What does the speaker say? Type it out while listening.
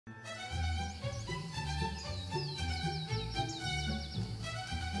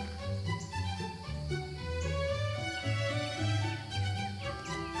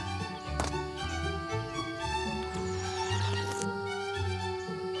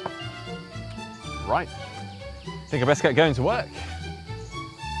Right, I think I best get going to work.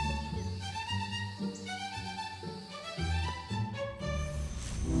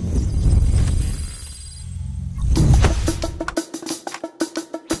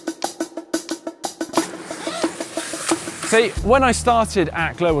 See, when I started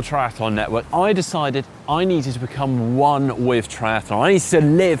at Global Triathlon Network, I decided I needed to become one with triathlon. I needed to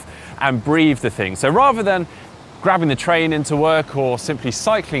live and breathe the thing. So rather than grabbing the train into work or simply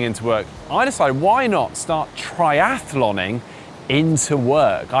cycling into work, I decided why not start triathloning into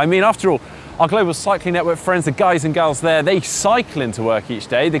work? I mean, after all, our Global Cycling Network friends, the guys and gals there, they cycle into work each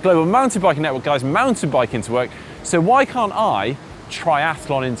day. The Global Mountain Biking Network guys mountain bike into work. So why can't I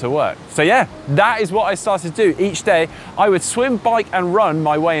triathlon into work? So yeah, that is what I started to do. Each day I would swim, bike and run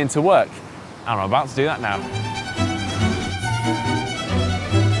my way into work. And I'm about to do that now.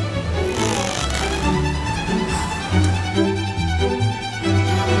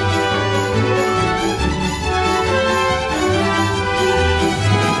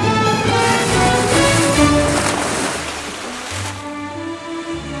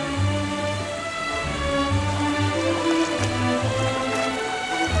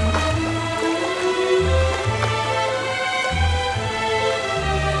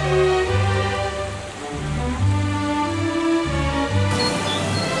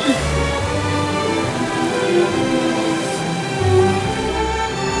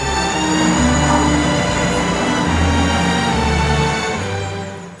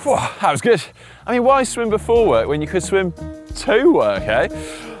 That was good. I mean, why swim before work when you could swim to work, eh?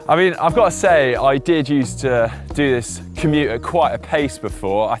 I mean, I've got to say, I did used to do this commute at quite a pace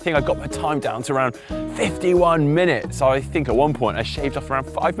before. I think I got my time down to around 51 minutes. I think at one point I shaved off around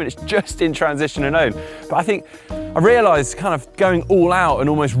 5 minutes just in transition alone. But I think I realised kind of going all out and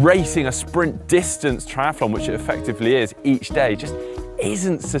almost racing a sprint distance triathlon, which it effectively is each day, just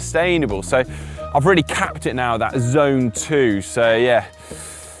isn't sustainable. So I've really capped it now, that zone 2. So yeah.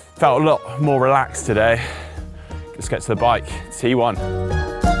 Felt a lot more relaxed today. Let's get to the bike, T1.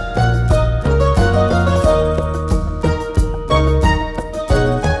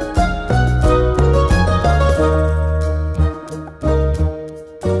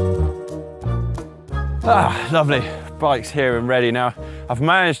 Ah, lovely. Bike's here and ready now. I've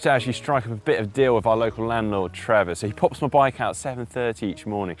managed to actually strike up a bit of a deal with our local landlord, Trevor. So he pops my bike out at 7:30 each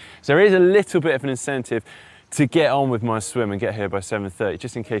morning. So there is a little bit of an incentive to get on with my swim and get here by 7:30,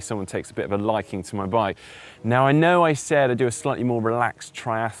 just in case someone takes a bit of a liking to my bike. Now, I know I said I do a slightly more relaxed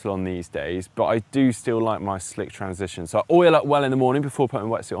triathlon these days, but I do still like my slick transition. So I oil up well in the morning before putting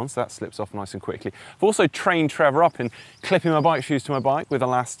my wetsuit on, so that slips off nice and quickly. I've also trained Trevor up in clipping my bike shoes to my bike with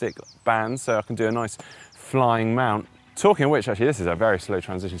elastic bands, so I can do a nice flying mount. Talking of which, actually, this is a very slow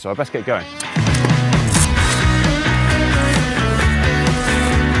transition, so I best get going.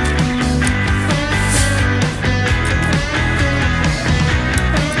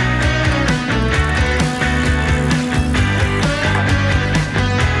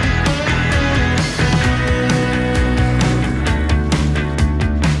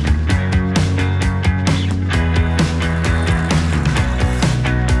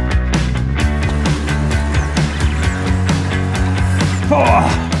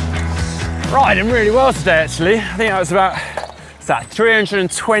 Riding really well today, actually. I think that was about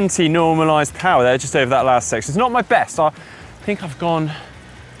 320 normalised power there, just over that last section. It's not my best. I think I've gone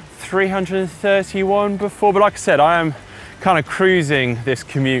 331 before, but like I said, I am kind of cruising this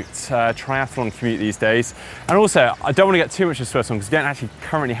commute, triathlon commute these days. And also, I don't want to get too much of sweat on because we don't actually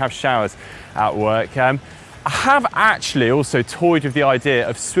currently have showers at work. I have actually also toyed with the idea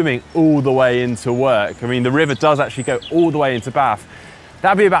of swimming all the way into work. I mean, the river does actually go all the way into Bath.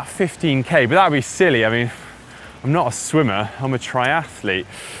 That'd be about 15k, but that'd be silly. I mean, I'm not a swimmer, I'm a triathlete.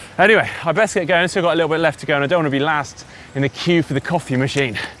 Anyway, I best get going. I've still got a little bit left to go and I don't want to be last in the queue for the coffee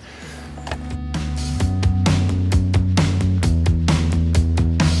machine.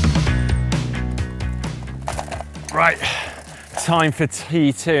 Right, time for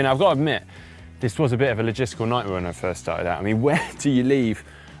T2. Now I've got to admit, this was a bit of a logistical nightmare when I first started out. I mean, where do you leave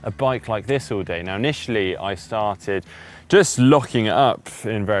a bike like this all day? Now initially I started just locking it up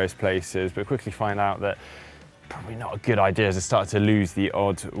in various places, but quickly find out that probably not a good idea as I started to lose the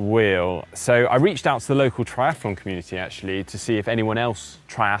odd wheel. So I reached out to the local triathlon community actually to see if anyone else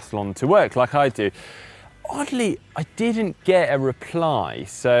triathlon to work like I do. Oddly, I didn't get a reply.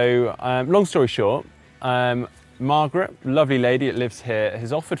 So long story short, Margaret, lovely lady that lives here,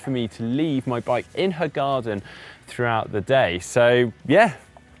 has offered for me to leave my bike in her garden throughout the day. So yeah,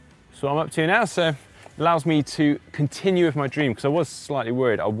 that's what I'm up to now. So allows me to continue with my dream, because I was slightly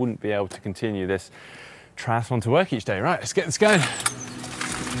worried I wouldn't be able to continue this triathlon to work each day. Right, let's get this going.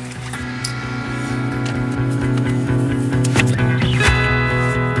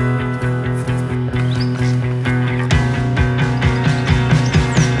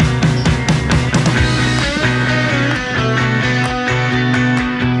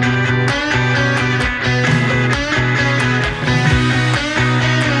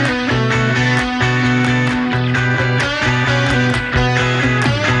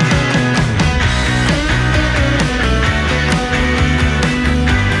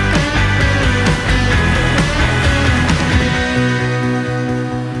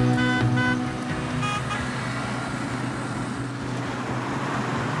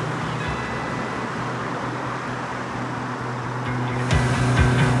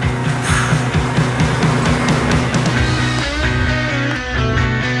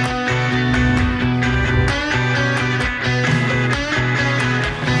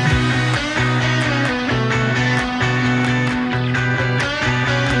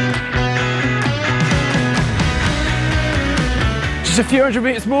 Just a few hundred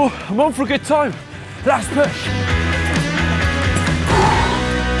meters more. I'm on for a good time. Last push.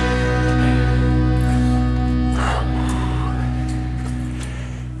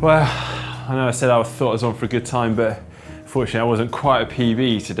 Well, I know I said I thought I was on for a good time, but unfortunately I wasn't quite a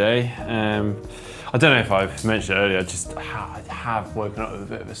PB today. I don't know if I've mentioned it earlier, I have woken up with a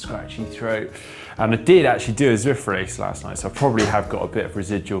bit of a scratchy throat. And I did actually do a Zwift race last night, so I probably have got a bit of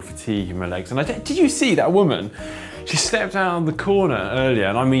residual fatigue in my legs. And did you see that woman? She stepped out on the corner earlier,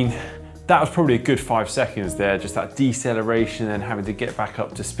 and I mean, that was probably a good 5 seconds there, just that deceleration and having to get back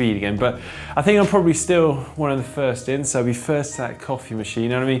up to speed again. But I think I'm probably still one of the first in, so I'll be first to that coffee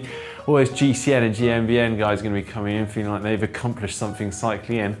machine. And I mean, all those GCN and GMBN guys are going to be coming in feeling like they've accomplished something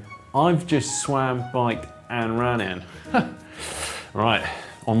cycling in. I've just swam, biked and ran in. Right,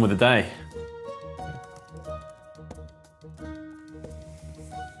 on with the day.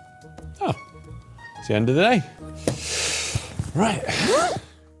 Oh, it's the end of the day. Right.